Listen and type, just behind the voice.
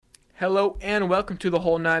Hello and welcome to the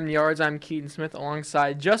Whole 9 Yards. I'm Keaton Smith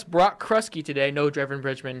alongside just Brock Kruske today. No Drevin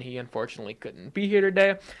Bridgman. He unfortunately couldn't be here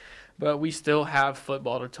today. But we still have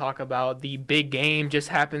football to talk about. The big game just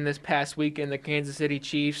happened this past weekend. The Kansas City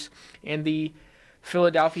Chiefs and the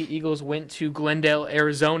Philadelphia Eagles went to Glendale,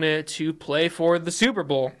 Arizona to play for the Super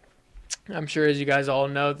Bowl. I'm sure as you guys all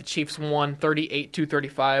know, the Chiefs won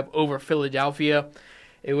 38-35 over Philadelphia.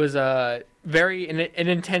 It was an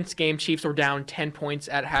intense game. Chiefs were down 10 points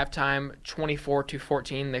at halftime,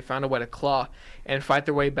 24-14. They found a way to claw and fight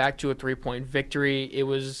their way back to a 3-point victory. It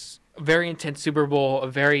was a very intense Super Bowl, a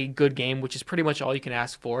very good game, which is pretty much all you can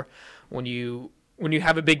ask for when you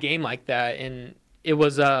have a big game like that. And it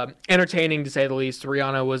was entertaining to say the least.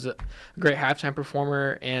 Rihanna was a great halftime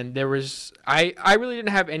performer, and I really didn't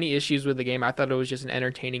have any issues with the game. I thought it was just an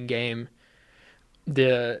entertaining game.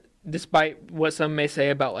 Despite what some may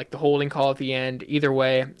say about like the holding call at the end, either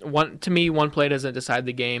way, one play doesn't decide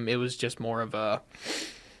the game. It was just more of a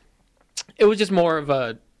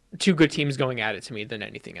two good teams going at it to me than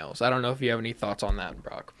anything else. I don't know if you have any thoughts on that,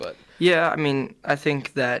 Brock, but yeah, I mean, I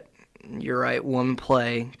think that you're right. One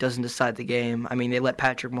play doesn't decide the game. I mean, they let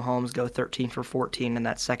Patrick Mahomes go 13 for 14 in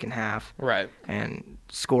that second half, right, and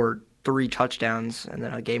scored 3 touchdowns and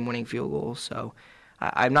then a game-winning field goal. So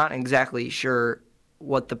I'm not exactly sure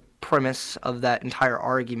what the premise of that entire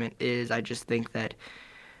argument is. I just think that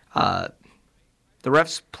the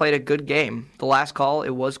refs played a good game. The last call, it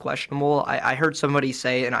was questionable. I heard somebody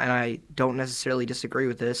say, and I don't necessarily disagree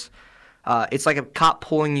with this, it's like a cop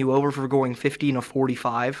pulling you over for going 50 in a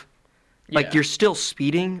 45. Like, yeah. You're still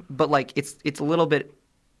speeding, but, like, it's a little bit,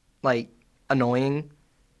 like, annoying.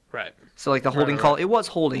 Right. So, like, the holding call, it was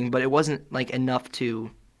holding, but it wasn't, like, enough to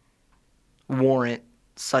warrant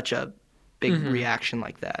such a big reaction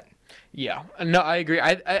like that. Yeah, no, I agree.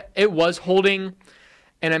 It was holding,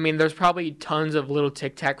 and I mean, there's probably tons of little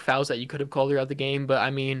tic-tac fouls that you could have called throughout the game, but I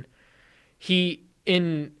mean,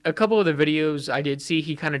 in a couple of the videos I did see,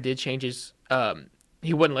 he kind of did change his,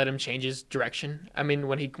 he wouldn't let him change his direction. I mean,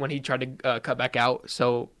 when he tried to cut back out.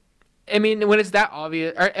 So, I mean, when it's that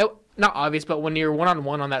obvious, or not obvious, but when you're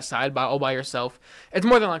one-on-one on that side all by yourself, it's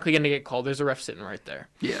more than likely going to get called. There's a ref sitting right there.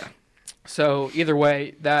 Yeah. So either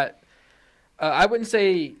way, that I wouldn't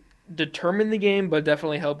say determine the game, but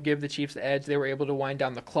definitely help give the Chiefs the edge. They were able to wind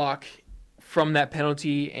down the clock from that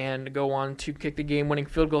penalty and go on to kick the game-winning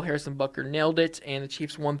field goal. Harrison Butker nailed it, and the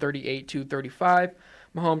Chiefs won 38-35.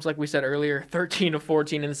 Mahomes, like we said earlier, 13 of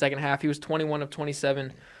 14 in the second half. He was 21 of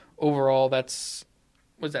 27 overall. Was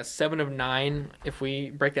that 7 of 9 if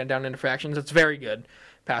we break that down into fractions? That's very good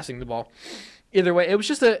passing the ball. Either way, it was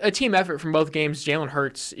just a team effort from both games. Jalen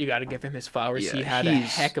Hurts, you got to give him his flowers. Yeah, he had a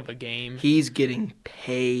heck of a game. He's getting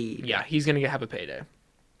paid. Yeah, he's going to have a payday.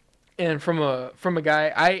 And from a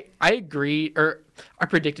guy, I agree, or I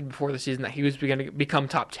predicted before the season that he was going to become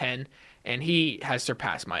top 10, and he has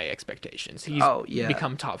surpassed my expectations. He's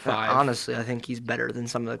become top 5. Honestly, I think he's better than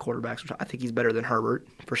some of the quarterbacks. I think he's better than Herbert,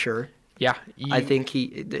 for sure. Yeah. I think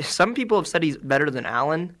some people have said he's better than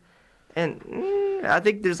Allen, and I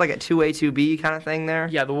think there's like a 2A, 2B kind of thing there.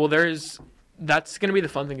 Yeah, well, that's going to be the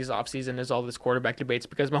fun thing this offseason is all this quarterback debates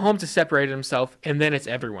because Mahomes has separated himself, and then it's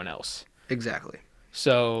everyone else. Exactly.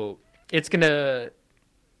 So it's going to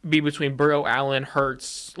be between Burrow, Allen,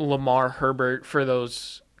 Hurts, Lamar, Herbert for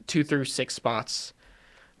those 2 through 6 spots.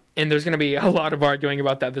 And there's going to be a lot of arguing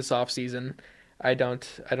about that this offseason. I don't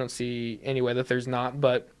see any way that there's not.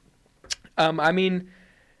 But, I mean,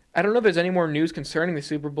 I don't know if there's any more news concerning the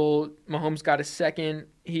Super Bowl. Mahomes got a second.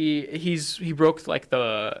 He broke like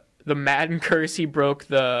the Madden curse. He broke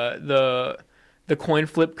the coin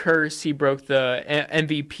flip curse. He broke the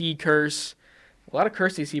MVP curse. A lot of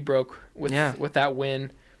curses he broke with that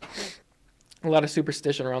win. A lot of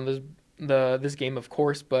superstition around this game, of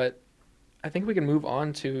course, but I think we can move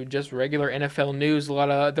on to just regular NFL news.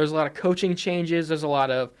 There's a lot of coaching changes. There's a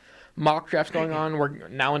lot of mock drafts going on. We're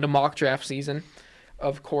now into mock draft season.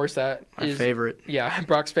 Of course, that is my favorite. Yeah,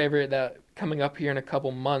 Brock's favorite. That coming up here in a couple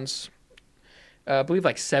months. I believe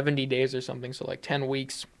like 70 days or something, so like 10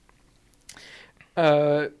 weeks.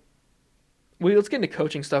 Let's get into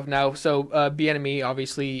coaching stuff now. So, Bieniemy,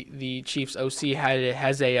 obviously the Chiefs OC,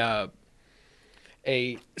 has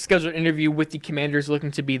a scheduled interview with the Commanders, looking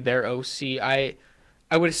to be their OC. I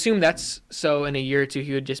would assume that's so. In a year or two,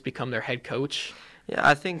 he would just become their head coach. Yeah,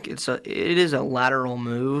 I think it is a lateral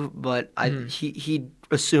move, but he'd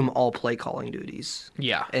assume all play calling duties.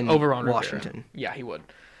 Yeah, in over on Washington. Rivera. Yeah, he would.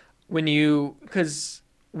 Because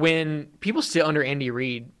when people sit under Andy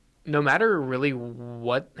Reid, no matter really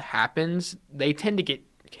what happens, they tend to get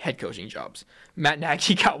head coaching jobs. Matt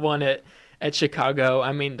Nagy got one at at Chicago.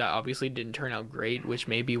 I mean, that obviously didn't turn out great, which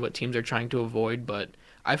may be what teams are trying to avoid. But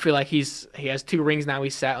I feel like he has 2 rings now. He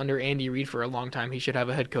sat under Andy Reid for a long time. He should have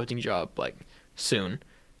a head coaching job soon.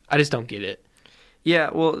 I just don't get it.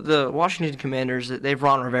 Yeah, well, the Washington Commanders, they have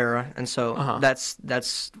Ron Rivera, and so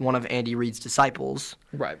that's one of Andy Reid's disciples.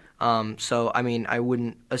 Right. So I mean, I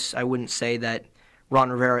wouldn't say that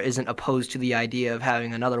Ron Rivera isn't opposed to the idea of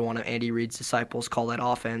having another one of Andy Reid's disciples call that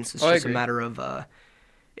offense. It's just a matter of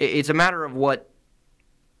it's a matter of what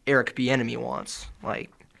Eric Bieniemy wants.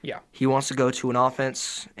 He wants to go to an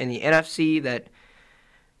offense in the NFC that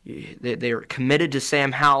they're committed to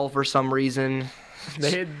Sam Howell for some reason.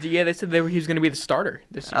 They said he was going to be the starter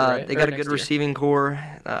this year, right? They got a good receiving core,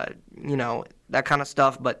 that kind of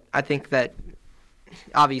stuff. But I think that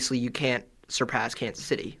obviously you can't surpass Kansas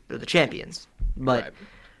City. They're the champions. But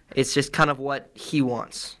it's just kind of what he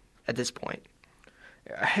wants at this point.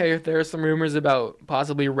 Hey, there are some rumors about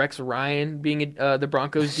possibly Rex Ryan being the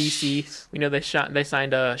Broncos DC. We know they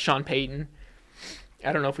signed Sean Payton.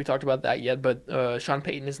 I don't know if we talked about that yet, but Sean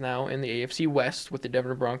Payton is now in the AFC West with the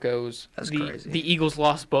Denver Broncos. That's crazy. The Eagles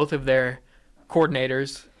lost both of their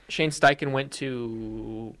coordinators. Shane Steichen went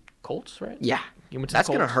to Colts, right? Yeah. He went to That's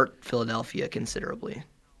the Colts. going to hurt Philadelphia considerably.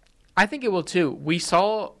 I think it will too. We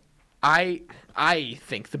saw, I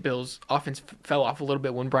think the Bills' offense fell off a little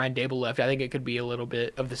bit when Brian Dable left. I think it could be a little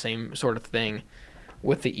bit of the same sort of thing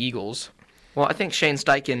with the Eagles. Well, I think Shane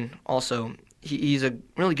Steichen also... He's a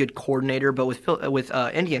really good coordinator, but with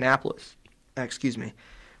Indianapolis,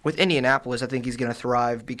 with Indianapolis, I think he's going to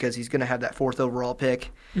thrive because he's going to have that 4th overall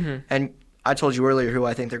pick. Mm-hmm. And I told you earlier who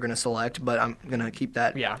I think they're going to select, but I'm going to keep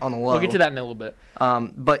that on the low. We'll get to that in a little bit.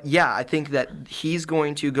 But yeah, I think that he's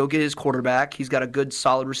going to go get his quarterback. He's got a good,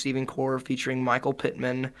 solid receiving core featuring Michael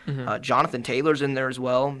Pittman. Mm-hmm. Jonathan Taylor's in there as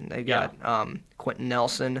well. They got Quentin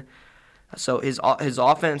Nelson. So his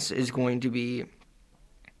offense is going to be.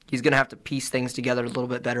 He's going to have to piece things together a little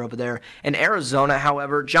bit better over there. In Arizona,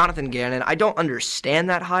 however, Jonathan Gannon, I don't understand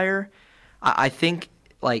that hire. I think,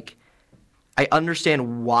 I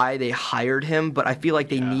understand why they hired him, but I feel like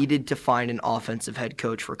they needed to find an offensive head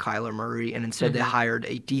coach for Kyler Murray, and instead they hired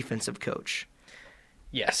a defensive coach.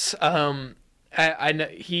 Yes. I know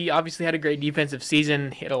he obviously had a great defensive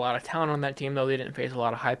season. He had a lot of talent on that team, though they didn't face a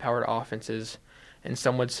lot of high-powered offenses. And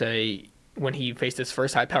some would say when he faced his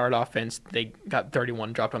first high-powered offense, they got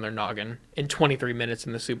 31 dropped on their noggin in 23 minutes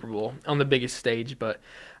in the Super Bowl on the biggest stage. But,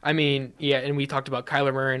 I mean, yeah, and we talked about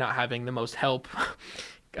Kyler Murray not having the most help.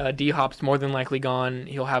 D-Hop's more than likely gone.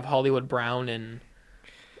 He'll have Hollywood Brown and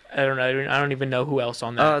I don't even know who else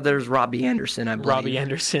on that. There's Robbie Anderson, I believe. Robbie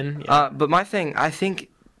Anderson. Yeah. But my thing, I think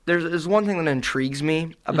there's one thing that intrigues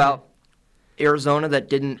me about Arizona that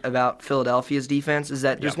didn't about Philadelphia's defense is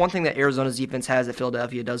that there's one thing that Arizona's defense has that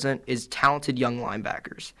Philadelphia doesn't is talented young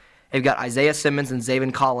linebackers. They've got Isaiah Simmons and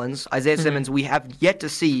Zaven Collins. Isaiah Simmons, we have yet to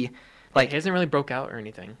see. He hasn't really broke out or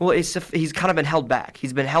anything. Well, he's kind of been held back.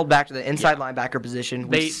 He's been held back to the inside linebacker position.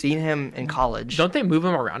 We've seen him in college. Don't they move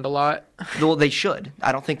him around a lot? Well, they should.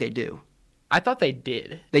 I don't think they do. I thought they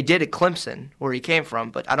did. They did at Clemson, where he came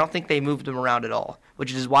from, but I don't think they moved him around at all,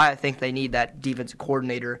 which is why I think they need that defensive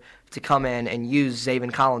coordinator to come in and use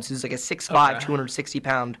Zaven Collins, who's like a 6'5",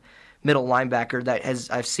 260-pound middle linebacker that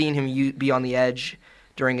I've seen him be on the edge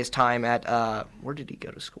during his time at where did he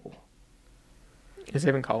go to school? Is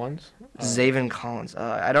Zaven Collins? Zaven Collins.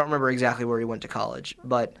 I don't remember exactly where he went to college,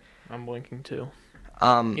 but I'm blinking too.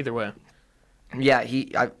 Either way.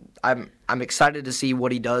 Yeah, I'm excited to see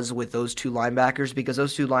what he does with those two linebackers because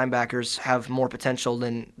those two linebackers have more potential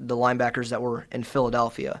than the linebackers that were in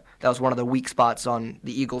Philadelphia. That was one of the weak spots on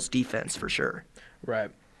the Eagles' defense for sure.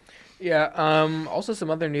 Right. Yeah. Also, some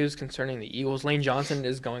other news concerning the Eagles. Lane Johnson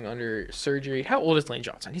is going under surgery. How old is Lane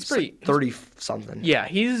Johnson? He's 30-something. Yeah,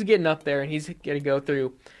 he's getting up there, and he's going to go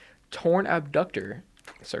through torn abductor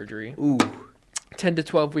surgery. Ooh. 10 to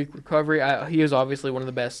 12-week recovery. He is obviously one of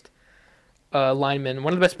the best linemen,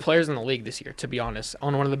 one of the best players in the league this year, to be honest,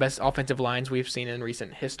 on one of the best offensive lines we've seen in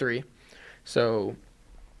recent history. So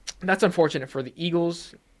that's unfortunate for the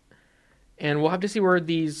Eagles, and we'll have to see where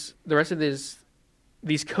the rest of these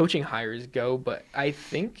coaching hires go, but I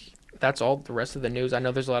think that's all the rest of the news. I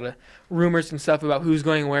know there's a lot of rumors and stuff about who's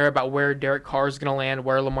going where, about where Derek Carr is going to land,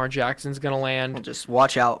 where Lamar Jackson's going to land. Well, just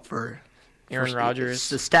watch out for Aaron Rodgers.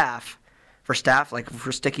 The staff. For staff, like if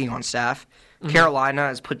we're sticking on staff, Carolina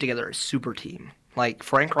has put together a super team. Like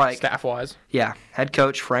Frank Reich. Staff-wise. Yeah, head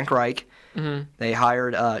coach Frank Reich. Mm-hmm. They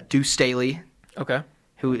hired Deuce Staley. Okay.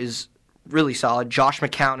 Who is really solid. Josh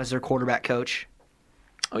McCown is their quarterback coach.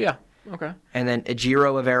 Oh, yeah. Okay. And then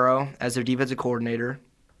Ejiro Evero as their defensive coordinator.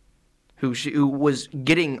 who was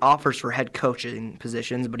getting offers for head coaching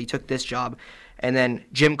positions, but he took this job. And then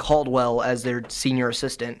Jim Caldwell as their senior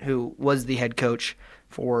assistant, who was the head coach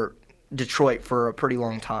for Detroit for a pretty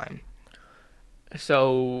long time.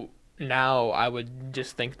 So now I would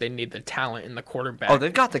just think they need the talent in the quarterback. Oh,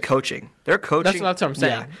 they've got the coaching. Their coaching. That's what I'm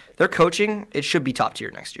saying. Yeah, their coaching, it should be top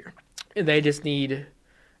tier next year. They just need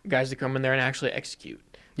guys to come in there and actually execute,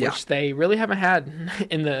 Yeah. which they really haven't had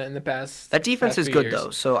in the past. That defense is few good, years. though.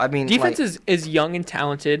 So, I mean, Defense is young and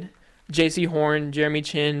talented. J.C. Horn, Jeremy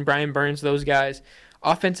Chin, Brian Burns, those guys.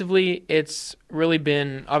 Offensively, it's really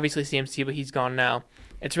been, obviously CMC, but he's gone now.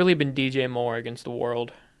 It's really been DJ Moore against the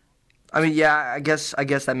world. I mean, yeah, I guess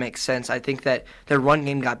that makes sense. I think that their run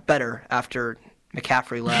game got better after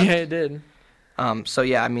McCaffrey left. Yeah, it did. So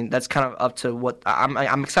yeah, I mean that's kind of up to what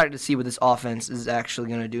I'm excited to see what this offense is actually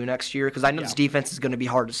going to do next year because I know this defense is going to be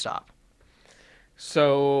hard to stop.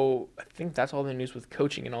 So I think that's all the news with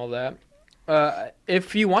coaching and all that.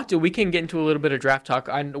 If you want to, we can get into a little bit of draft talk.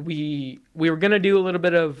 We were going to do a little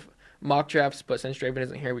bit of mock drafts, but since Draven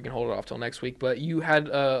isn't here, we can hold it off till next week. But you had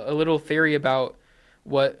a little theory about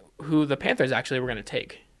who the Panthers actually were going to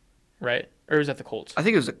take, right? Or was that the Colts? I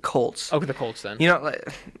think it was the Colts. Okay, the Colts then. You know,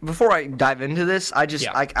 before I dive into this,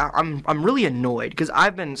 I'm really annoyed because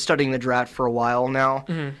I've been studying the draft for a while now,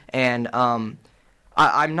 and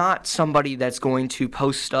I'm not somebody that's going to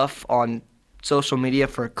post stuff on social media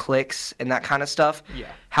for clicks and that kind of stuff. Yeah.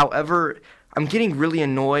 However, I'm getting really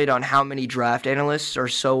annoyed on how many draft analysts are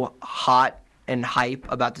so hot and hype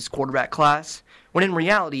about this quarterback class, when in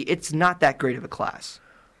reality, it's not that great of a class.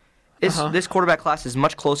 This quarterback class is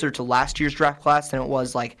much closer to last year's draft class than it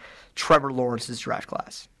was like Trevor Lawrence's draft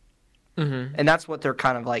class. And that's what they're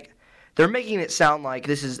kind of like. They're making it sound like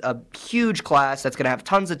this is a huge class that's going to have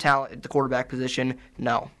tons of talent at the quarterback position.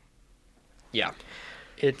 No. Yeah.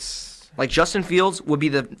 It's like Justin Fields would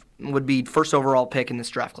be first overall pick in this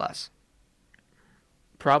draft class.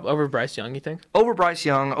 over Bryce Young, you think? Over Bryce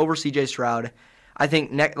Young, over C.J. Stroud. I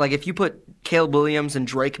think if you put Caleb Williams and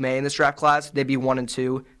Drake May in this draft class, they'd be 1 and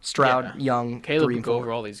 2. Stroud, Young, Caleb 3 would and go 4.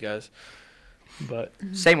 over all these guys. But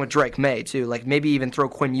same with Drake May too. Like maybe even throw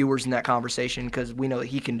Quinn Ewers in that conversation because we know what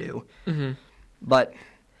he can do. But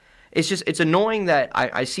it's annoying that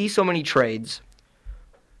I see so many trades,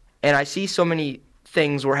 and I see so many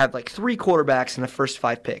things where I have like 3 quarterbacks in the first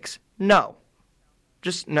 5 picks. No,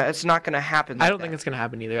 it's not going to happen. I don't think it's going to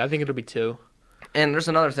happen either. I think it'll be 2. And there's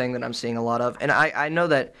another thing that I'm seeing a lot of, and I know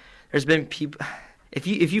that there's been people. If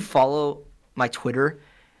you follow my Twitter,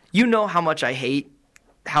 you know how much I hate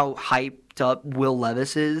how hyped up Will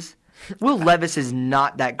Levis is. Will Levis is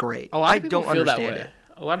not that great. I don't understand it.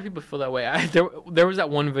 A lot of people feel that way. There was that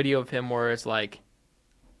one video of him where it's like,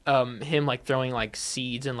 him like throwing like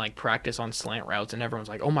seeds and like practice on slant routes, and everyone's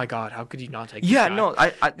like, "Oh my god, how could you not take?" Yeah, this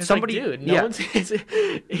guy? no, somebody, like, dude, no one's.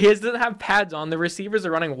 He doesn't have pads on. The receivers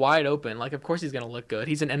are running wide open. Like, of course he's gonna look good.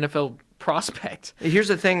 He's an NFL prospect. Here's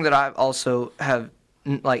the thing that I've also have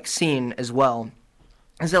like seen as well,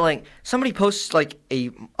 is that like somebody posts like a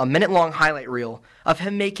minute-long highlight reel of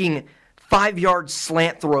him making 5-yard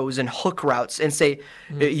slant throws and hook routes and say,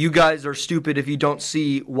 you guys are stupid if you don't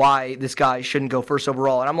see why this guy shouldn't go first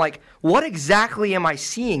overall. And I'm like, what exactly am I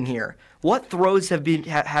seeing here? What throws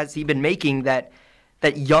has he been making that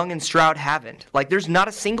Young and Stroud haven't? Like, there's not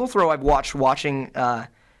a single throw I've there's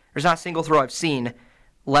not a single throw I've seen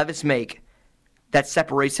Levis make that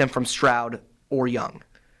separates him from Stroud or Young.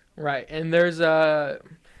 Right, and there's I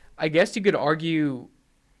guess you could argue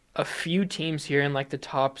a few teams here in like the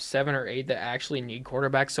top 7 or 8 that actually need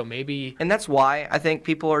quarterbacks, so maybe. And that's why I think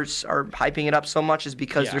people are hyping it up so much, is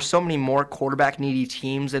because there's so many more quarterback needy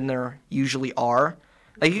teams than there usually are.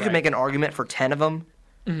 Like you could make an argument for 10 of them,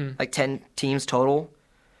 like 10 teams total.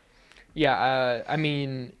 Yeah, I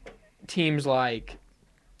mean, teams like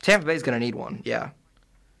Tampa Bay's gonna need one. Yeah.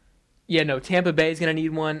 Yeah, no, Tampa Bay's gonna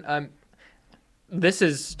need one. This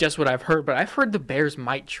is just what I've heard, but I've heard the Bears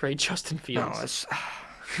might trade Justin Fields. No, it's.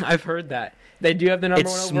 I've heard that. They do have the number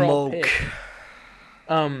 1 overall pick.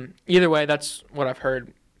 Either way, that's what I've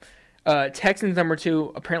heard. Texans number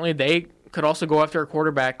 2. Apparently, they could also go after a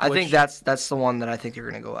quarterback. I think that's the one that I think they're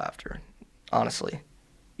going to go after. Honestly.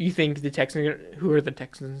 You think the Texans? Who are the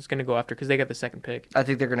Texans going to go after? Because they got the 2nd pick. I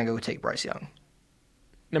think they're going to go take Bryce Young.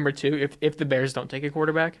 Number 2, if the Bears don't take a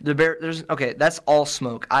quarterback. That's all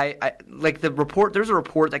smoke. I like the report. There's a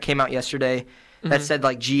report that came out yesterday that said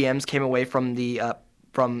like GMs came away from the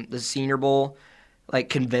Senior Bowl, like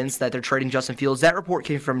convinced that they're trading Justin Fields. That report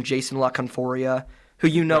came from Jason La Canfora, who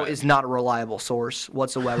is not a reliable source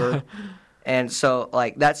whatsoever. And so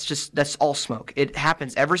like that's all smoke. It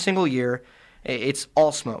happens every single year. It's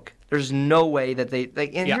all smoke. There's no way that they.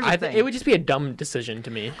 And here's the thing. It would just be a dumb decision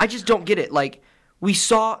to me. I just don't get it. Like, we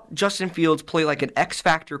saw Justin Fields play like an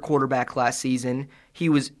X-Factor quarterback last season. He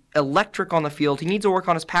was electric on the field. He needs to work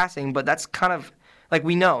on his passing, but that's kind of like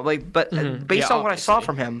we know. Like, but based on what I saw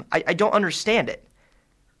from him, I don't understand it.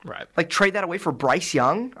 Right. Like, trade that away for Bryce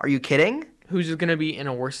Young? Are you kidding? Who's going to be in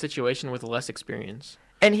a worse situation with less experience?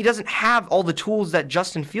 And he doesn't have all the tools that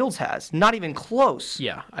Justin Fields has. Not even close.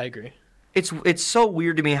 Yeah, I agree. It's so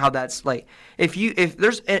weird to me how that's like if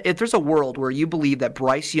there's a world where you believe that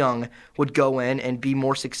Bryce Young would go in and be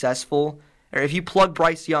more successful, or if you plug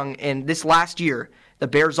Bryce Young in this last year, the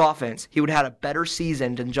Bears offense, he would have had a better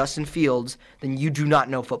season than Justin Fields, then you do not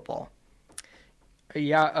know football.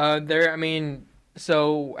 Yeah,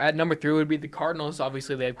 so at number 3 would be the Cardinals.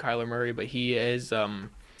 Obviously they have Kyler Murray, but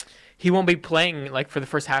he won't be playing like for the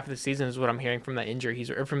first half of the season, is what I'm hearing from that injury.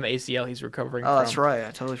 From the ACL he's recovering from. Oh, that's right.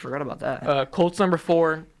 I totally forgot about that. Colts number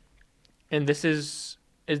 4, and this is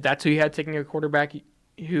that's who you had taking a quarterback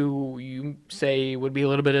who you say would be a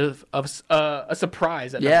little bit of a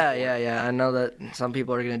surprise. At number 4. Yeah. I know that some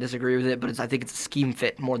people are going to disagree with it, but I think it's a scheme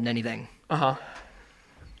fit more than anything.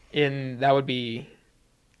 And that would be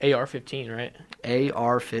AR-15, right?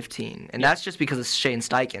 AR-15, and that's just because of Shane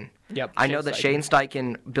Steichen. Yep. I know that Shane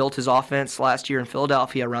Steichen built his offense last year in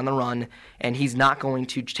Philadelphia around the run, and he's not going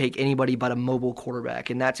to take anybody but a mobile quarterback,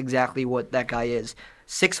 and that's exactly what that guy is.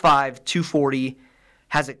 6'5", 240,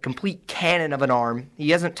 has a complete cannon of an arm. He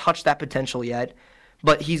hasn't touched that potential yet,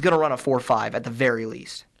 but he's going to run a 4.5 at the very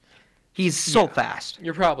least. He's so fast.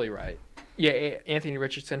 You're probably right. Yeah, Anthony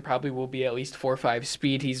Richardson probably will be at least 4.5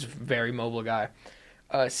 speed. He's a very mobile guy.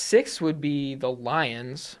 6 would be the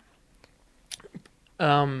Lions.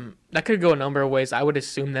 That could go a number of ways. I would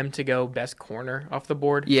assume them to go best corner off the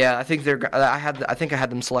board. Yeah, I think I had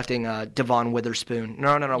them selecting Devon Witherspoon.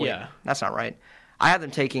 No, wait. Yeah. That's not right. I had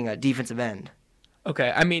them taking a defensive end.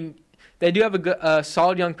 Okay, I mean, they do have a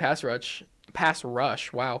solid young pass rush.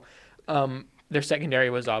 Wow. Their secondary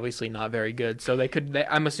was obviously not very good, so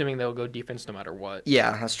I'm assuming they'll go defense no matter what.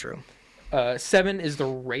 Yeah, that's true. 7 is the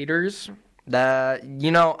Raiders.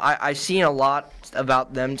 I've seen a lot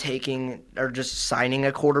about them taking or just signing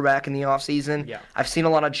a quarterback in the offseason. Yeah. I've seen a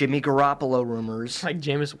lot of Jimmy Garoppolo rumors. Like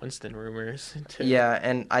Jameis Winston rumors, too. Yeah,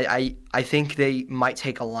 and I think they might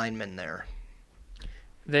take a lineman there.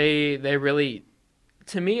 They really,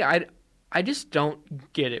 to me, I just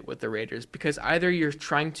don't get it with the Raiders, because either you're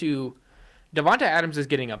trying to, Devonta Adams is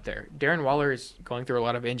getting up there. Darren Waller is going through a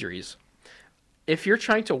lot of injuries. If you're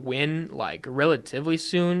trying to win like relatively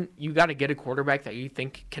soon, you got to get a quarterback that you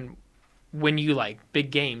think can win you like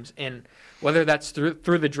big games, and whether that's through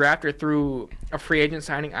the draft or through a free agent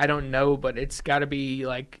signing, I don't know, but it's got to be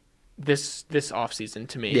like this offseason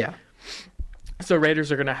to me. Yeah. So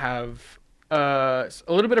Raiders are going to have a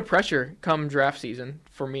little bit of pressure come draft season,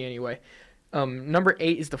 for me anyway. Number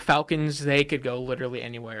 8 is the Falcons. They could go literally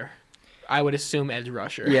anywhere. I would assume edge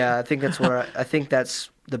rusher. Yeah, I think that's where I think that's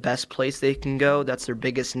the best place they can go. That's their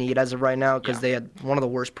biggest need as of right now, because they had one of the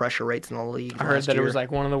worst pressure rates in the league. I heard that it was like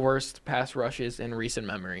one of the worst pass rushes in recent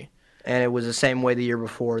memory. And it was the same way the year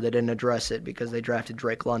before. They didn't address it because they drafted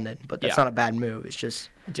Drake London, but that's not a bad move. It's just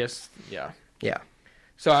yeah.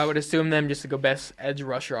 So I would assume them just to go best edge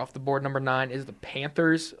rusher off the board. Number 9 is the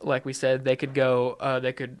Panthers. Like we said, they could go.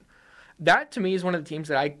 That to me is one of the teams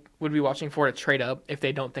that I would be watching for to trade up if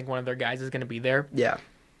they don't think one of their guys is going to be there. Yeah.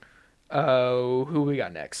 Who we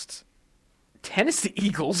got next? Tennessee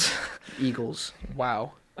Eagles. Eagles.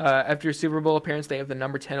 Wow. After a Super Bowl appearance, they have the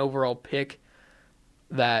number 10 overall pick.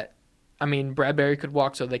 Bradbury could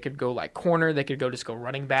walk, so they could go like corner. They could just go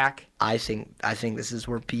running back. I think this is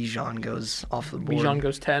where Bijan goes off the board. Bijan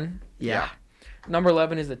goes 10? Yeah. Number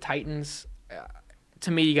 11 is the Titans.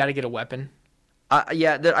 To me, you got to get a weapon.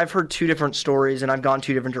 I've heard 2 different stories, and I've gone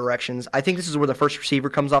 2 different directions. I think this is where the first receiver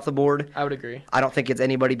comes off the board. I would agree. I don't think it's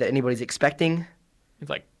anybody that anybody's expecting. It's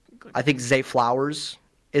like, I think Zay Flowers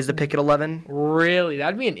is the pick at 11. Really?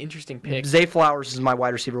 That'd be an interesting pick. Zay Flowers is my wide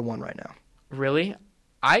receiver 1 right now. Really?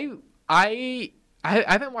 I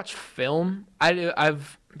haven't watched film.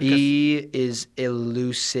 He is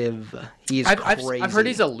elusive. He's crazy. I've heard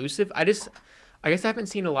he's elusive. I guess I haven't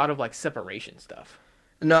seen a lot of like separation stuff.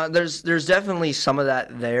 No, there's definitely some of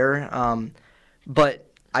that there, but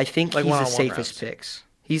I think like he's the safest picks.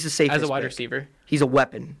 He's the safest as a wide pick. receiver. He's a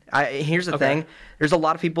weapon. Here's the thing: there's a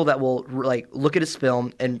lot of people that will like look at his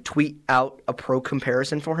film and tweet out a pro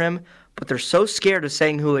comparison for him, but they're so scared of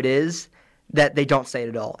saying who it is that they don't say it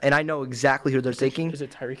at all. And I know exactly who they're thinking. Is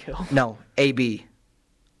it Tyreek Hill? No, AB.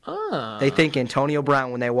 They think Antonio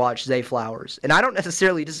Brown when they watch Zay Flowers, and I don't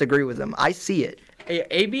necessarily disagree with them. I see it.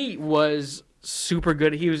 AB was super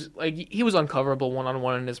good. He was uncoverable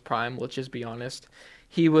one-on-one in his prime, let's just be honest.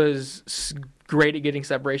 He was great at getting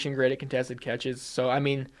separation, great at contested catches. So, I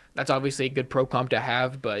mean, that's obviously a good pro comp to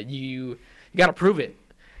have, but you got to prove it.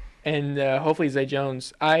 And hopefully Zay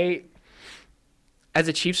Jones. As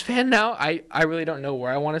a Chiefs fan now, I really don't know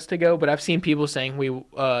where I want us to go, but I've seen people saying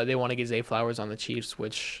they want to get Zay Flowers on the Chiefs,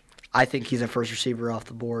 which... I think he's a first receiver off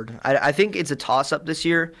the board. I think it's a toss-up this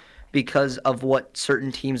year because of what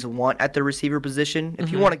certain teams want at the receiver position. If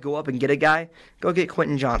you want to go up and get a guy, go get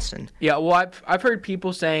Quentin Johnston. Yeah, well, I've heard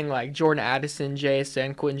people saying like Jordan Addison,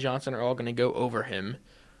 JSN, Quentin Johnston are all going to go over him.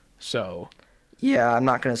 So... Yeah, I'm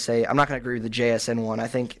not going to agree with the JSN one. I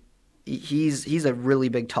think he's a really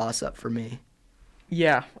big toss-up for me.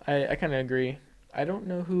 Yeah, I kind of agree. I don't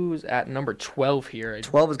know who's at number 12 here.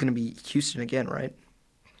 12 is going to be Houston again, right?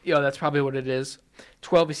 Yeah, that's probably what it is.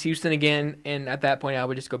 12 is Houston again, and at that point, I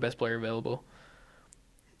would just go best player available.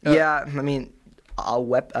 Yeah, I mean,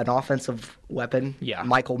 an offensive weapon. Yeah.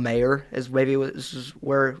 Michael Mayer is maybe this is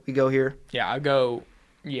where we go here. Yeah, I'll go.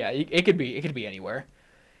 Yeah, it could be anywhere.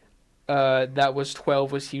 That was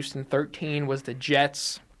 12 was Houston. 13 was the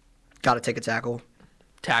Jets. Got to take a tackle.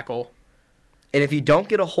 And if you don't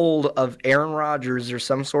get a hold of Aaron Rodgers or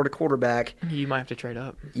some sort of quarterback, you might have to trade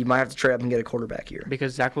up. You might have to trade up and get a quarterback here.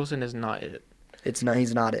 Because Zach Wilson is not it. He's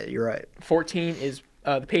not it. You're right. 14 is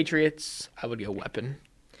the Patriots. I would go weapon.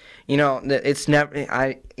 It's never.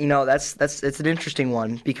 It's an interesting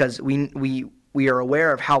one because we are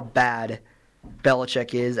aware of how bad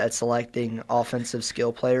Belichick is at selecting offensive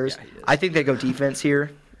skill players. Yeah, I think they go defense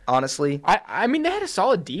here. Honestly, I mean they had a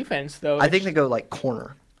solid defense though. I think they go like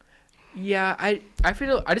corner. Yeah, I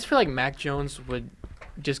just feel like Mac Jones would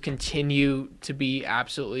just continue to be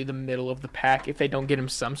absolutely the middle of the pack if they don't get him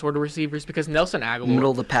some sort of receivers because Nelson Aguilar.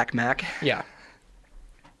 Middle of the pack Mac. Yeah,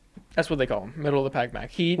 that's what they call him, middle of the pack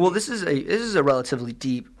Mac. This is a relatively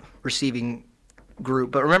deep receiving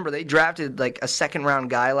group, but remember they drafted like a second round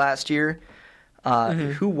guy last year.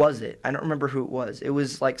 Who was it? I don't remember who it was. It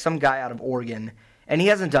was like some guy out of Oregon, and he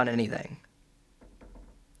hasn't done anything.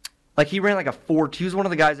 Like, he ran like a 4.2. He was one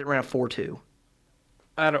of the guys that ran a 4.2.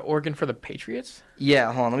 Out of Oregon for the Patriots?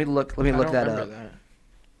 Yeah, hold on. Let me look that up. That.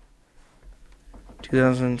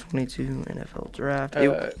 2022 NFL Draft.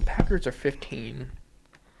 Packers are 15.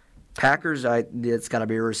 Packers, it's got to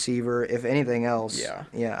be a receiver. If anything else,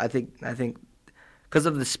 yeah. I think because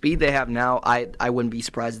of the speed they have now, I wouldn't be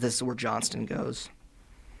surprised if this is where Johnston goes.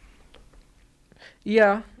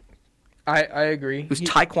 Yeah, I agree. It was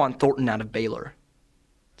Tyquan Thornton out of Baylor.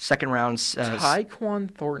 Second round. Tyquan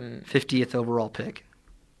Thornton. 50th overall pick.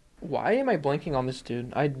 Why am I blanking on this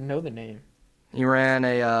dude? I know the name. He ran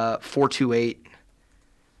a 4.28.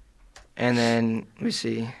 And then, let me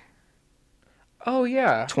see. Oh,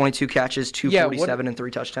 yeah. 22 catches, 247, and 3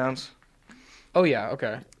 touchdowns. Oh, yeah,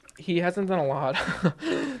 okay. He hasn't done a lot.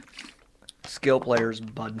 Skill players,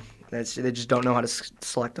 bud. They just don't know how to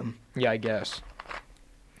select them. Yeah, I guess.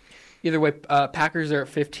 Either way, Packers are at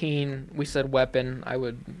 15. We said weapon. I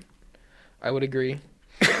would agree.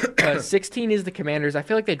 16 is the Commanders. I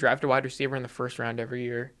feel like they draft a wide receiver in the first round every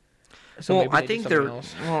year. So well, I think they're.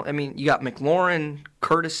 Well, I mean, you got McLaurin,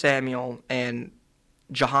 Curtis Samuel, and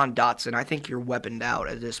Jahan Dotson. I think you're weaponed out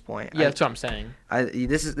at this point. Yeah, that's what I'm saying. I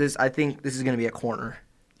think this is going to be a corner.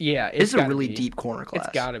 Yeah, this is a really deep corner class.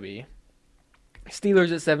 It's got to be.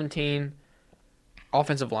 Steelers at 17.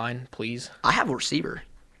 Offensive line, please. I have a receiver.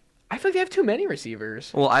 I feel like they have too many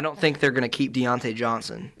receivers. Well, I don't think they're going to keep Deontay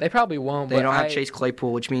Johnson. They probably won't. They don't have Chase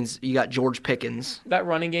Claypool, which means you got George Pickens. That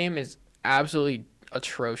running game is absolutely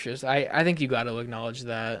atrocious. I think you got to acknowledge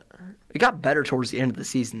that. It got better towards the end of the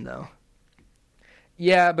season, though.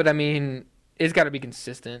 Yeah, but I mean, it's got to be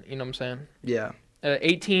consistent. You know what I'm saying? Yeah.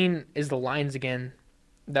 18 is the Lions again.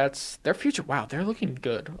 That's their future. Wow, they're looking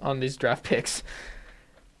good on these draft picks.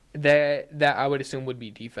 That I would assume would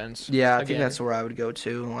be defense. Yeah, I think that's where I would go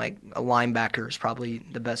to. Like a linebacker is probably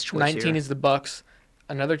the best choice. 19 here. is the Bucks,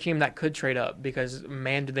 another team that could trade up because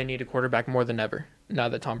man, do they need a quarterback more than ever now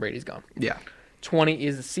that Tom Brady's gone. Yeah. 20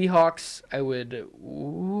 is the Seahawks. I would.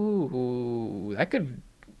 Ooh, that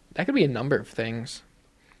could be a number of things.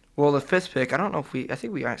 Well, the 5th pick, I don't know if I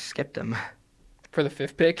think we skipped them. For the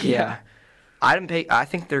 5th pick, yeah. I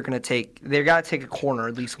think they're gonna take. They gotta take a corner,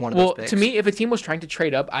 at least one of those picks. To me, if a team was trying to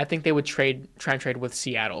trade up, I think they would try and trade with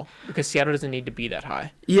Seattle because Seattle doesn't need to be that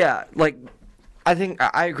high. Yeah, like I think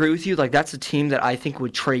I agree with you. Like that's a team that I think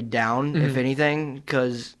would trade down if anything,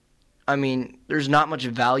 because I mean, there's not much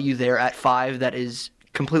value there at 5 that is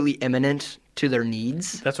completely imminent to their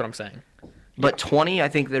needs. That's what I'm saying. But 20, I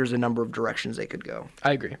think there's a number of directions they could go.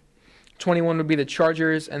 I agree. 21 would be the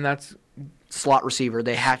Chargers, and that's slot receiver.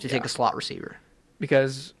 They have to take Yeah. a slot receiver.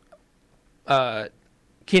 Because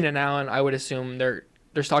Keenan Allen, I would assume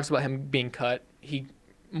there's talks about him being cut. He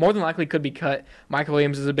more than likely could be cut. Michael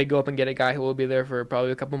Williams is a big go up and get it guy who will be there for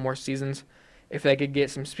probably a couple more seasons. If they could get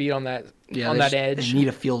some speed on that edge. They need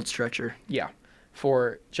a field stretcher. Yeah.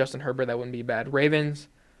 For Justin Herbert, that wouldn't be bad. Ravens,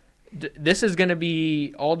 this is going to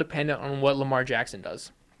be all dependent on what Lamar Jackson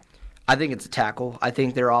does. I think it's a tackle. I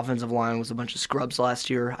think their offensive line was a bunch of scrubs last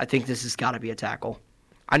year. I think this has got to be a tackle.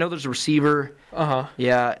 I know there's a receiver. Uh-huh.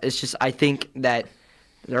 Yeah, it's just I think that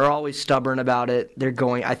they're always stubborn about it.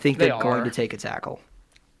 I think they're going to take a tackle.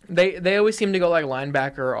 They always seem to go like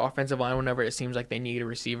linebacker or offensive line whenever it seems like they need a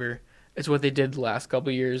receiver. It's what they did the last couple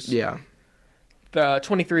of years. Yeah. The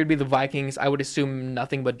 23 would be the Vikings. I would assume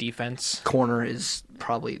nothing but defense. Corner is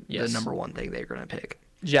probably the number one thing they're going to pick.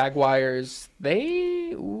 Jaguars,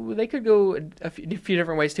 they could go a few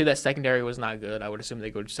different ways too. That secondary was not good. I would assume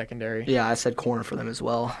they go to secondary. Yeah, I said corner for them as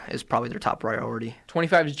well. Is probably their top priority.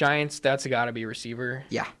 25 is Giants. That's got to be receiver.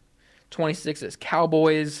 Yeah. 26 is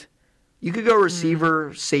Cowboys. You could go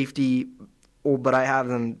receiver, safety, but I have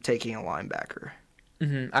them taking a linebacker.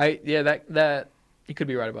 That you could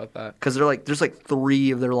be right about that. Because there's like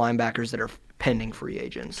 3 of their linebackers that are pending free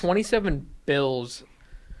agents. 27 Bills.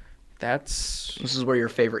 This is where your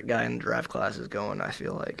favorite guy in the draft class is going, I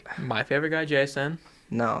feel like. My favorite guy, Jason.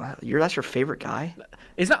 No, that's your favorite guy?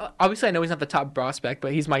 It's not. Obviously, I know he's not the top prospect,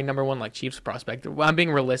 but he's my number one Chiefs prospect. Well, I'm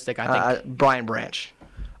being realistic. I think Brian Branch.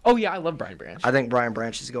 Oh yeah, I love Brian Branch. I think Brian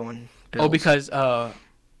Branch is going Bills. Oh, because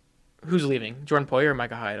who's leaving? Jordan Poyer or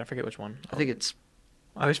Micah Hyde? I forget which one. I think it's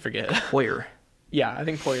I always forget. Poyer. Yeah, I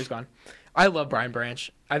think Poyer's gone. I love Brian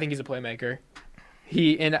Branch. I think he's a playmaker.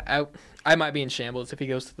 I might be in shambles if he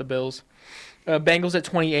goes to the Bills. Bengals at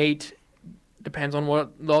 28. Depends on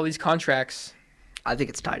what all these contracts. I think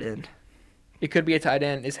it's tight end. It could be a tight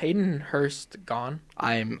end. Is Hayden Hurst gone?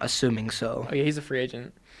 I'm assuming so. Oh yeah, he's a free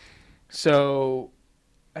agent. So,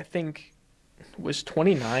 I think was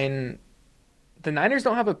 29. The Niners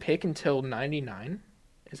don't have a pick until 99.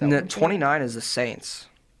 Is that 29 is the Saints.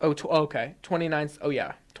 Oh, okay. 29. Oh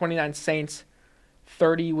yeah, 29 Saints.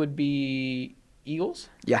 30 would be Eagles.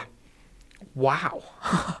 Yeah. Wow.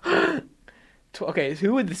 Okay,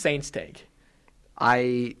 who would the Saints take?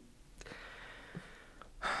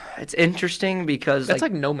 It's interesting because that's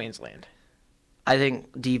like no man's land. I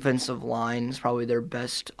think defensive line is probably their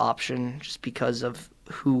best option just because of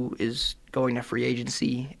who is going to free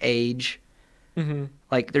agency, age. Mm-hmm.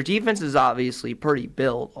 Like their defense is obviously pretty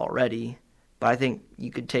built already, but I think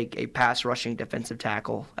you could take a pass rushing defensive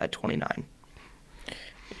tackle at 29.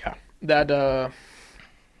 Yeah,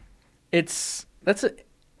 that's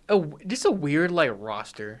just a weird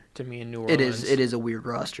roster to me in New Orleans. It is a weird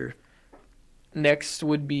roster. Next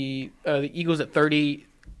would be the Eagles at 30.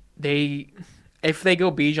 If they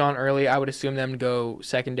go Bijan early, I would assume them to go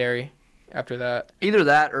secondary after that. Either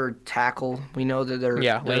that or tackle. We know that their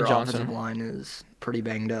offensive line is pretty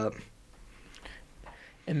banged up.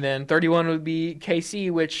 And then 31 would be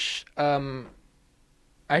KC, which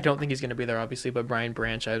I don't think he's going to be there, obviously, but Brian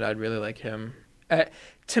Branch, I'd really like him.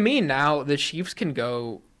 To me now, the Chiefs can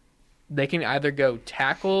go. They can either go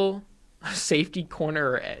tackle, safety,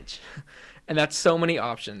 corner, or edge. And that's so many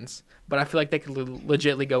options. But I feel like they could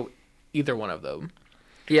legitimately go either one of them.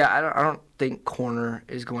 Yeah, I don't think corner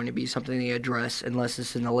is going to be something they address unless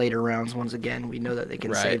it's in the later rounds. Once again, we know that they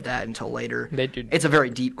can save that until later. They do. It's a very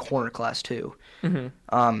deep corner class, too. Mm-hmm.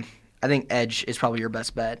 I think edge is probably your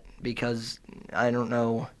best bet because I don't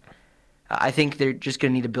know. I think they're just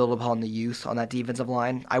going to need to build upon the youth on that defensive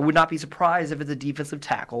line. I would not be surprised if it's a defensive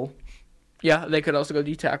tackle. Yeah, they could also go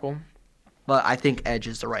D-tackle. But I think edge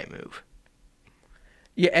is the right move.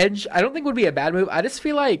 Yeah, edge, I don't think would be a bad move. I just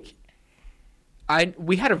feel like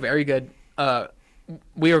we were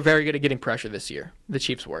very good at getting pressure this year. The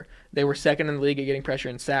Chiefs were. They were second in the league at getting pressure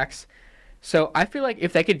in sacks. So I feel like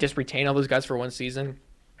if they could just retain all those guys for one season,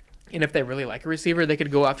 and if they really like a receiver, they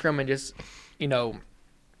could go after him and just,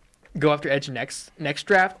 go after edge next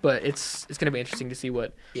draft. But it's going to be interesting to see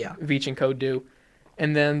what Veach and Co. do.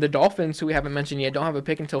 And then the Dolphins, who we haven't mentioned yet, don't have a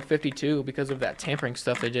pick until 52 because of that tampering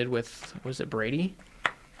stuff they did with, was it Brady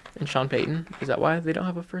and Sean Payton? Is that why they don't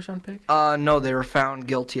have a first-round pick? No, they were found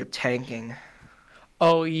guilty of tanking.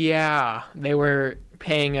 Oh, yeah. They were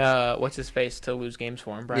paying, what's-his-face to lose games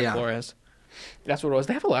for him, Brian Flores. That's what it was.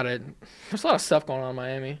 There's a lot of stuff going on in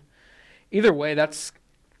Miami. Either way, that's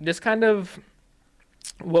just kind of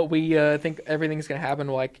what we think everything's going to happen.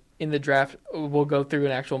 Like, in the draft, we'll go through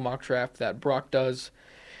an actual mock draft that Brock does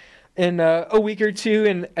in a week or two,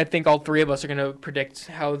 and I think all three of us are going to predict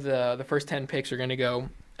how the first 10 picks are going to go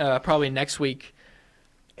probably next week.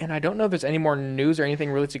 And I don't know if there's any more news or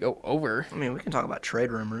anything really to go over. I mean, we can talk about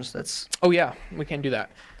trade rumors. Oh, yeah, we can do that.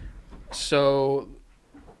 So,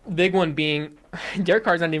 big one being, Derek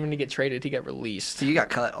Carr's not even going to get traded. He got released. He got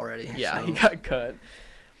cut already. Yeah, so he got cut.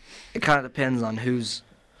 It kind of depends on who's,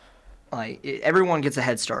 everyone gets a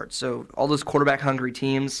head start. So, all those quarterback-hungry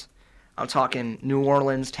teams, I'm talking New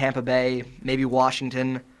Orleans, Tampa Bay, maybe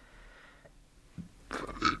Washington.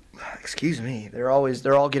 Excuse me. They're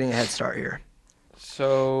all getting a head start here.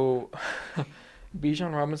 So,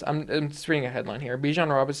 Bijan Robinson, I'm just reading a headline here. Bijan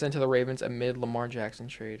Robinson to the Ravens amid Lamar Jackson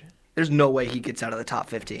trade. There's no way he gets out of the top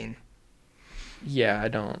 15. Yeah, I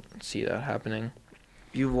don't see that happening.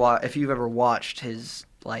 If you've ever watched his,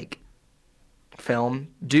 film,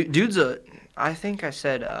 dude's I think I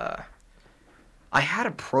said, I had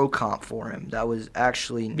a pro comp for him that was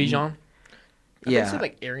actually... Bijan? Yeah. I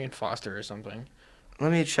think it's Arian Foster or something.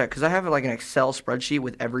 Let me check, because I have an Excel spreadsheet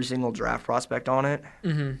with every single draft prospect on it.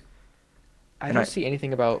 Mm-hmm. I don't see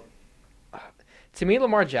anything about... To me,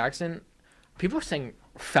 Lamar Jackson, people are saying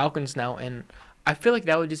Falcons now, and I feel like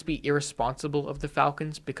that would just be irresponsible of the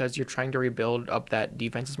Falcons because you're trying to rebuild up that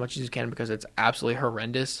defense as much as you can because it's absolutely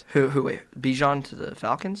horrendous. Wait, Bijan to the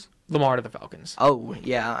Falcons? Lamar to the Falcons. Oh,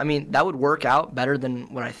 yeah. I mean, that would work out better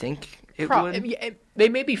than what I think it would. I mean, they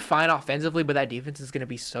may be fine offensively, but that defense is going to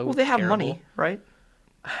be so Well, they have terrible. money, right?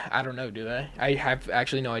 I don't know, do they? I have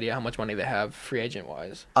actually no idea how much money they have free agent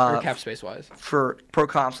wise or cap space wise. For pro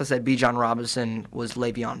comps, I said Bijan Robinson was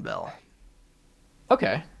Le'Veon Bell.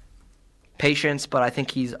 Okay. Patience, but I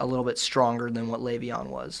think he's a little bit stronger than what Le'Veon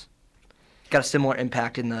was. Got a similar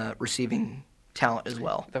impact in the receiving talent as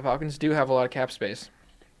well. The Falcons do have a lot of cap space.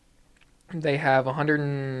 They have 100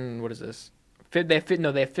 and what is this? They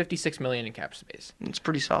have 56 million in cap space. It's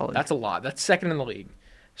pretty solid. That's a lot. That's second in the league.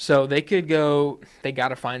 So they could go. They got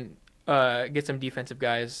to find get some defensive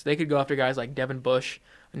guys. They could go after guys like Devin Bush.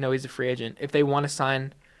 I know he's a free agent. If they want to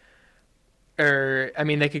sign,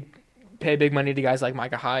 they could pay big money to guys like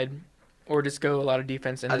Micah Hyde, or just go a lot of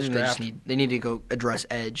defense in this draft. They need to go address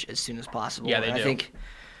edge as soon as possible. Yeah, they do. I think.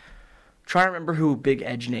 Trying to remember who big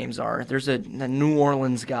edge names are. There's a New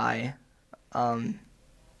Orleans guy.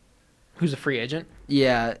 Who's a free agent?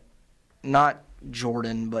 Yeah, not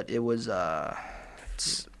Jordan, but it was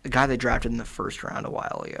it's the guy they drafted in the first round a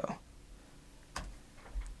while ago.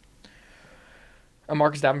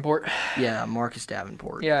 Marcus Davenport. Yeah, Marcus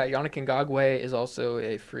Davenport. Yeah, Yannick Ngakoue is also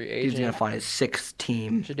a free agent. He's going to find his sixth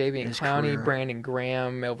team. Jadavian Clowney, Brandon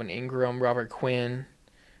Graham, Melvin Ingram, Robert Quinn.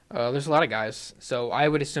 There's a lot of guys. So I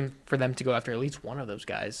would assume for them to go after at least one of those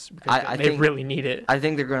guys because they really need it. I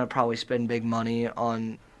think they're going to probably spend big money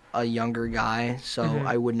on a younger guy. So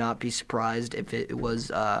I would not be surprised if it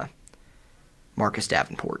was Marcus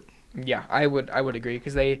Davenport. Yeah, I would agree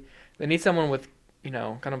because they need someone with,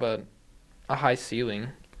 kind of a high ceiling.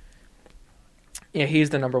 Yeah, he's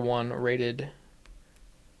the number one rated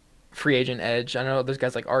free agent edge. I know there's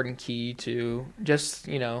guys like Arden Key too. Just,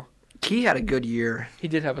 Key had a good year. He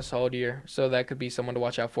did have a solid year, so that could be someone to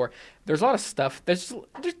watch out for. There's a lot of stuff. There's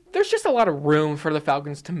just a lot of room for the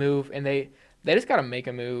Falcons to move, and they just got to make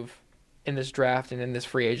a move in this draft and in this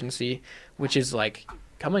free agency, which is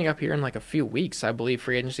coming up here in a few weeks. I believe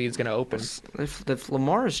free agency is going to open. If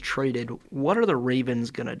Lamar is traded, what are the Ravens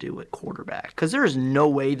going to do at quarterback? Because there is no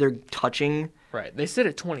way they're touching. Right. They sit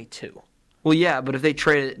at 22. Well, yeah, but if they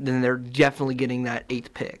trade it, then they're definitely getting that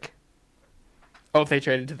 8th pick. Oh, if they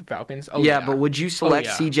traded to the Falcons? Oh, yeah, but would you select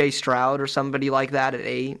C.J. Stroud or somebody like that at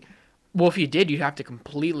 8? Well, if you did, you'd have to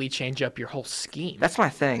completely change up your whole scheme. That's my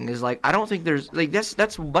thing. Is I don't think there's that's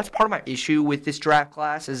part of my issue with this draft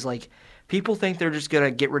class. Is people think they're just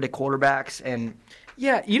gonna get rid of quarterbacks and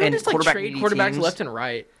you don't just trade quarterbacks left and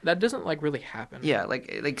right. That doesn't really happen. Yeah,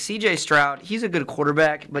 C.J. Stroud, he's a good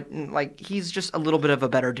quarterback, but he's just a little bit of a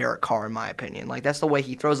better Derek Carr in my opinion. That's the way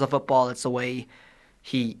he throws the football. That's the way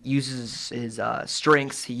he uses his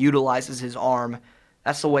strengths. He utilizes his arm.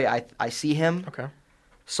 That's the way I see him. Okay.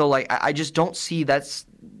 So I just don't see that's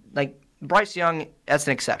Bryce Young. That's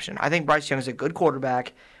an exception. I think Bryce Young is a good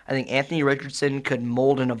quarterback. I think Anthony Richardson could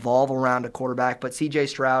mold and evolve around a quarterback, but C.J.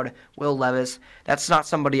 Stroud, Will Levis, that's not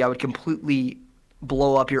somebody I would completely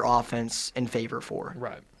blow up your offense in favor for.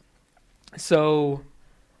 Right. So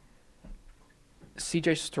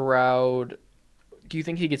C.J. Stroud, do you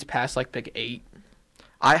think he gets past pick 8?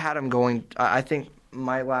 I had him going. I think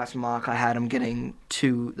my last mock, I had him getting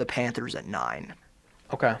to the Panthers at 9.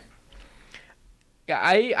 Okay. Yeah,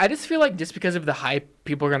 I just feel just because of the hype,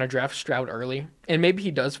 people are going to draft Stroud early. And maybe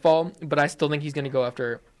he does fall, but I still think he's going to go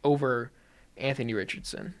over Anthony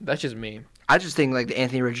Richardson. That's just me. I just think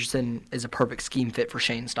Anthony Richardson is a perfect scheme fit for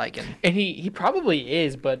Shane Steichen. And he probably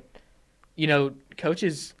is, but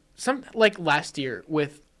coaches like last year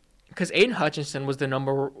because Aiden Hutchinson was the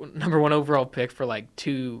number one overall pick for like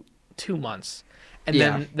two months, and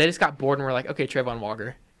then they just got bored and were like, okay, Trayvon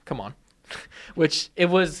Walker, come on, which it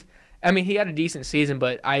was. I mean, he had a decent season,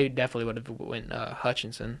 but I definitely would have went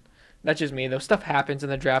Hutchinson. That's just me, though. Stuff happens in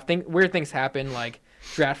the draft. Weird things happen, like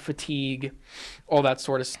draft fatigue, all that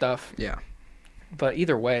sort of stuff. Yeah. But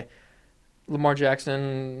either way, Lamar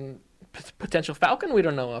Jackson, potential Falcon, we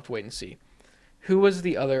don't know. We'll have to wait and see. Who was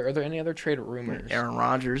the other? Are there any other trade rumors? Aaron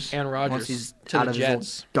Rodgers. Once he's to out the of Jets.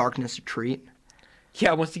 his little darkness retreat.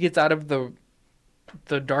 Yeah, once he gets out of the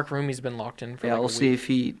dark room he's been locked in for we'll a see week. if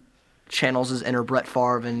he channels his inner Brett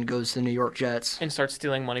Favre and goes to the New York Jets. And starts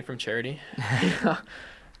stealing money from charity.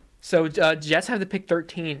 So Jets have the pick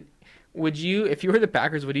 13. Would you, if you were the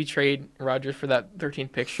Packers, would you trade Rodgers for that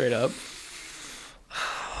 13th pick straight up?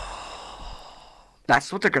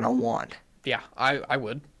 That's what they're going to want. Yeah, I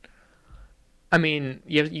would. I mean,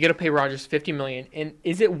 you got to pay Rodgers $50 million, and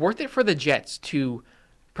is it worth it for the Jets to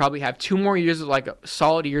probably have 2 more years of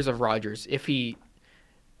solid years of Rodgers if he,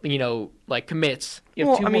 commits?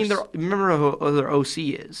 Remember who their OC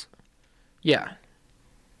is? Yeah.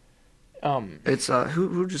 It's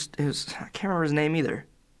who just is. I can't remember his name either.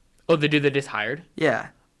 Oh, the dude that just hired? Yeah.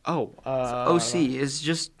 Oh, OC is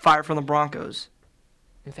just fired from the Broncos.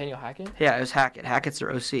 Nathaniel Hackett? Yeah, it was Hackett. Hackett's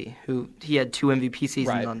their OC, who he had 2 MVP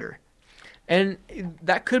seasons under. And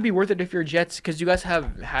that could be worth it if you're Jets, because you guys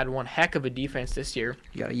have had one heck of a defense this year.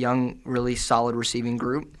 You got a young, really solid receiving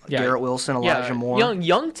group. Yeah. Garrett Wilson, Elijah Moore.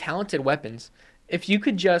 Young, talented weapons. If you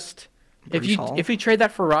could just if you trade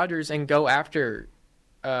that for Rodgers and go after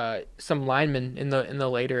some linemen in the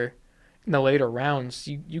later rounds,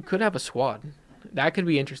 you could have a squad. That could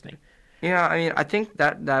be interesting. Yeah, I mean, I think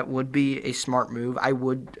that would be a smart move. I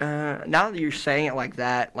would, now that you're saying it like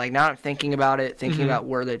that, like now I'm thinking about it, about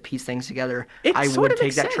where they piece things together, I would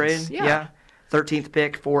take that trade. Yeah. 13th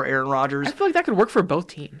pick for Aaron Rodgers. I feel like that could work for both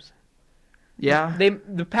teams. Yeah.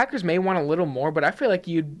 The Packers may want a little more, but I feel like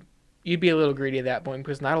you'd be a little greedy at that point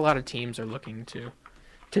because not a lot of teams are looking to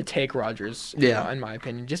take Rodgers, in my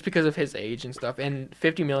opinion, just because of his age and stuff. And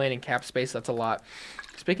 $50 million in cap space, that's a lot.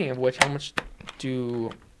 Speaking of which, how much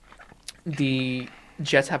do the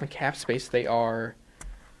Jets have in cap space? They are,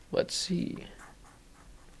 let's see,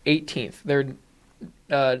 18th. They're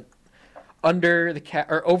under the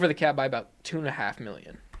cap or over the cap by about $2.5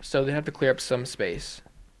 million. So they have to clear up some space,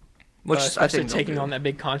 which especially taking on that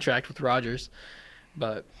big contract with Rodgers.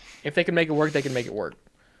 But if they can make it work, they can make it work.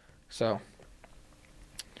 So.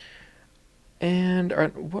 And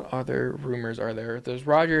what other rumors are there? There's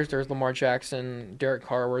Rodgers, there's Lamar Jackson, Derek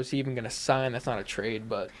Carr. Where is he even going to sign? That's not a trade,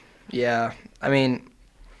 but yeah, I mean,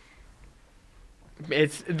 the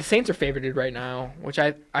Saints are favorited right now, which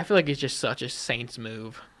I feel like is just such a Saints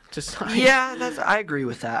move to sign. Yeah, I agree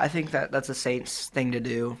with that. I think that's a Saints thing to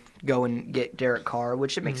do. Go and get Derek Carr,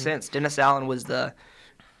 which it makes sense. Dennis Allen was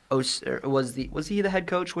was he the head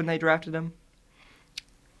coach when they drafted him?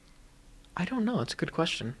 I don't know. It's a good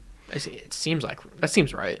question. It seems like that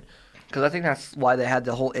seems right. Because I think that's why they had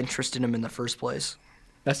the whole interest in him in the first place.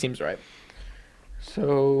 That seems right.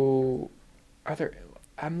 So, I want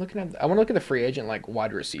to look at the free agent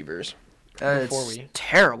wide receivers.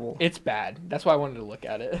 Terrible. It's bad. That's why I wanted to look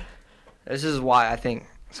at it. This is why I think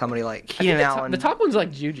somebody like Keenan Allen. The top one's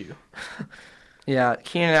like Juju. Yeah,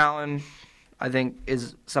 Keenan Allen, I think,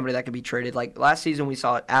 is somebody that could be traded. Like last season, we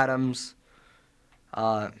saw Adams,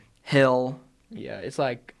 Hill. Yeah, it's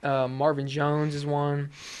like Marvin Jones is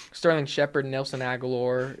one, Sterling Shepard, Nelson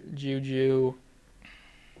Aguilar, Juju,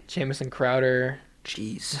 Jamison Crowder,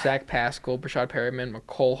 Zach Pascal, Brashad Perriman,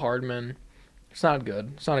 McCole Hardman. It's not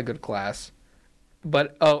good. It's not a good class.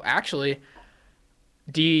 But, actually,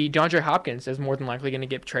 DeAndre Hopkins is more than likely going to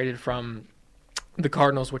get traded from the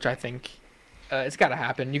Cardinals, which I think it's got to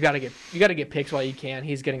happen. You got to get picks while you can.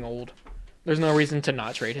 He's getting old. There's no reason to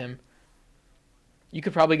not trade him. You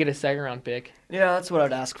could probably get a second-round pick. Yeah, that's what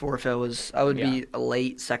I'd ask for if it was. I would be a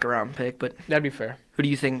late second-round pick, but that'd be fair. Who do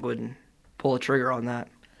you think would pull a trigger on that?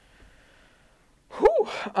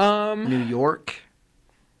 New York.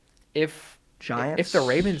 Giants. If the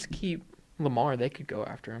Ravens keep Lamar, they could go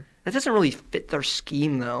after him. That doesn't really fit their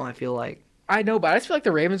scheme, though. I feel like. I know, but I just feel like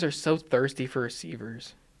the Ravens are so thirsty for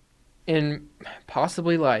receivers, and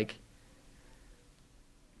possibly But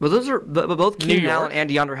those are both Keenan Allen and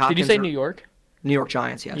DeAndre Hopkins. Did you say New York? New York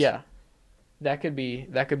Giants, yes. Yeah, that could be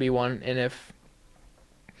one. And if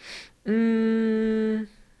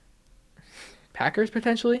Packers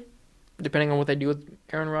potentially, depending on what they do with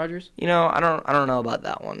Aaron Rodgers. I don't know about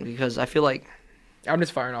that one because I feel like I'm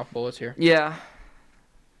just firing off bullets here. Yeah,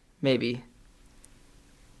 maybe.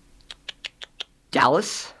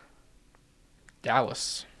 Dallas?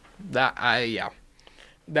 Dallas. That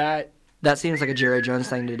seems like a Jerry Jones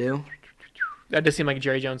thing to do. That does seem like a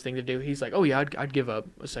Jerry Jones thing to do. He's like, oh yeah, I'd give up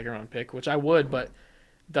a second round pick, which I would, but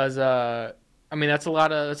that's a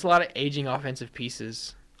lot of aging offensive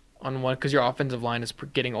pieces on one, because your offensive line is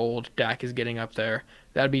getting old. Dak is getting up there.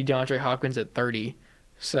 That'd be DeAndre Hopkins at 30.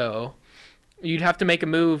 So you'd have to make a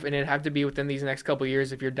move, and it'd have to be within these next couple of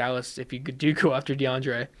years if you're Dallas, if you do go after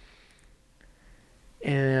DeAndre.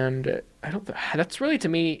 And that's really, to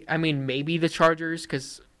me, I mean, maybe the Chargers,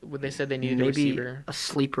 because they said they needed a receiver. Maybe a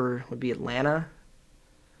sleeper would be Atlanta.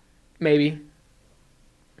 Maybe.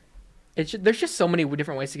 There's just so many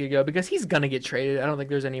different ways he could go, because he's going to get traded. I don't think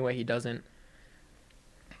there's any way he doesn't.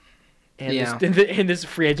 And this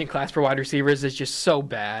free agent class for wide receivers is just so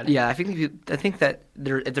bad. Yeah, I think that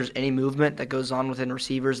if there's any movement that goes on within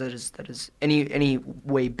receivers that is any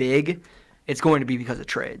way big, it's going to be because of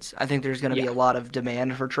trades. I think there's going to be a lot of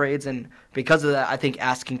demand for trades, and because of that, I think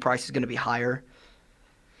asking price is going to be higher.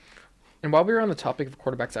 And while we were on the topic of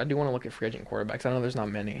quarterbacks, I do want to look at free agent quarterbacks. I know there's not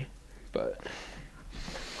many, but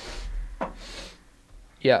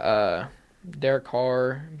yeah, Derek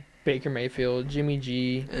Carr, Baker Mayfield, Jimmy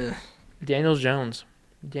G, Daniel Jones.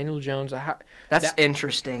 That's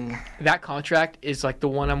interesting. That contract is like the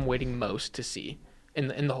one I'm waiting most to see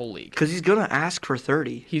in the whole league. Because he's gonna ask for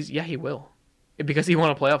 30. He will, because he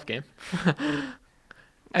won a playoff game.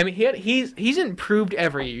 I mean, he's improved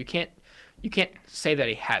every year. You can't say that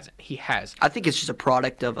he hasn't. He has. I think it's just a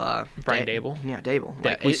product of Brian Dable. Yeah, Dable.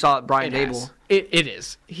 Like we saw Brian Dable. It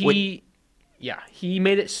is. He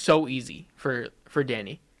made it so easy for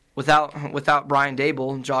Danny. Without Brian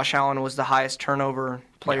Dable, Josh Allen was the highest turnover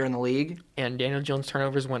player in the league, and Daniel Jones'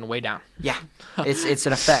 turnovers went way down. Yeah, it's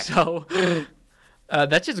an effect. So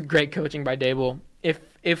that's just great coaching by Dable.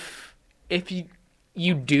 If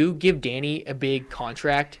you do give Danny a big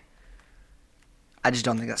contract, I just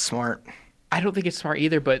don't think that's smart. I don't think it's smart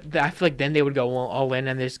either, but I feel like then they would go all in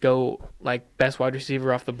and just go like best wide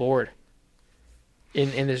receiver off the board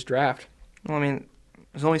in this draft. Well, I mean,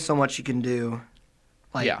 there's only so much you can do.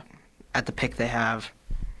 At the pick they have.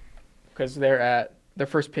 Because their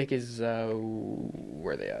first pick is,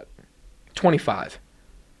 where are they at? 25.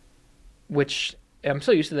 Which, I'm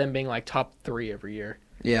so used to them being like top 3 every year.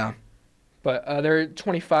 Yeah. But they're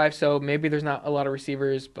 25, so maybe there's not a lot of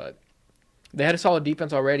receivers, but they had a solid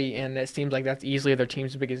defense already, and it seems like that's easily their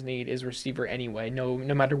team's biggest need is receiver anyway, no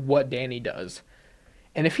matter what Danny does.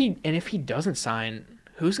 And if he doesn't sign,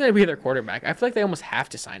 who's going to be their quarterback? I feel like they almost have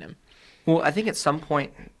to sign him. Well, I think at some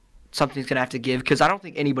point something's going to have to give, because I don't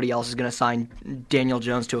think anybody else is going to sign Daniel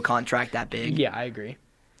Jones to a contract that big. Yeah, I agree.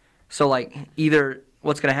 So, either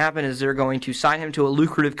what's going to happen is they're going to sign him to a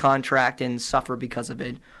lucrative contract and suffer because of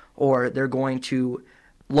it, or they're going to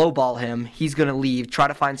lowball him. He's going to leave, try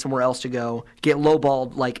to find somewhere else to go, get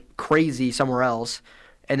lowballed like crazy somewhere else,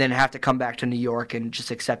 and then have to come back to New York and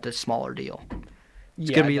just accept a smaller deal.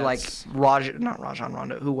 It's going to be like not Rajon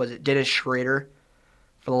Rondo. Who was it? Dennis Schrader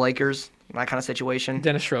for the Lakers, that kind of situation.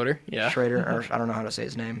 Dennis Schroeder, yeah. Schrader, or I don't know how to say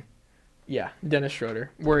his name. Yeah, Dennis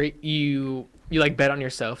Schroeder, where you bet on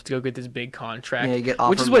yourself to go get this big contract, yeah, you get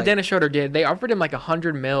offered, which is what Dennis Schroeder did. They offered him like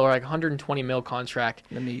 $100 million or like $120 million contract.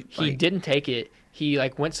 He didn't take it. He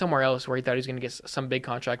went somewhere else where he thought he was going to get some big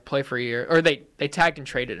contract, play for a year, or they tagged and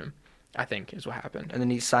traded him, I think is what happened. And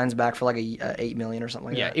then he signs back for like $8 million or something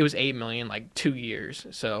like that. Yeah, it was $8 million, like 2 years.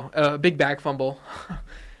 So big bag fumble.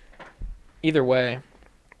 Either way,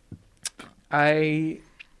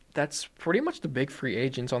 that's pretty much the big free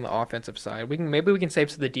agents on the offensive side. Maybe we can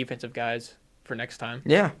save some of the defensive guys for next time.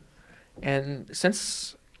 Yeah. And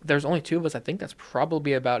since there's only 2 of us, I think that's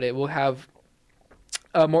probably about it. We'll have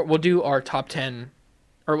more. We'll do our top 10,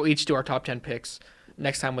 or we'll each do our top 10 picks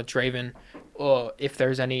next time with Draven. If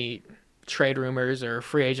there's any trade rumors or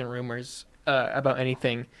free agent rumors about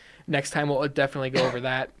anything, next time we'll definitely go over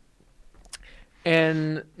that.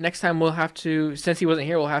 And next time we'll have to, since he wasn't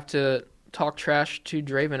here, we'll have to talk trash to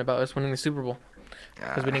Draven about us winning the Super Bowl,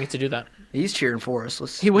 because we didn't get to do that. He's cheering for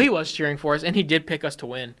us. He was cheering for us, and he did pick us to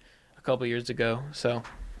win a couple years ago. So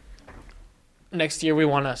next year we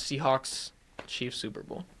want a Seahawks-Chiefs Super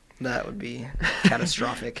Bowl. That would be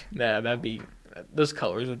catastrophic. Yeah, those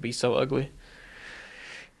colors would be so ugly.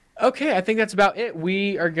 Okay, I think that's about it.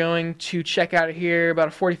 We are going to check out of here. About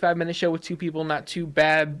a 45-minute show with 2 people, not too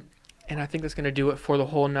bad. And I think that's going to do it for the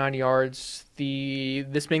whole 9 yards.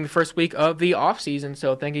 This being the first week of the off season.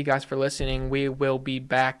 So thank you guys for listening. We will be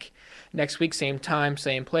back next week, same time,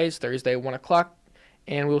 same place, Thursday, 1 o'clock.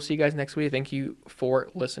 And we'll see you guys next week. Thank you for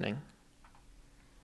listening.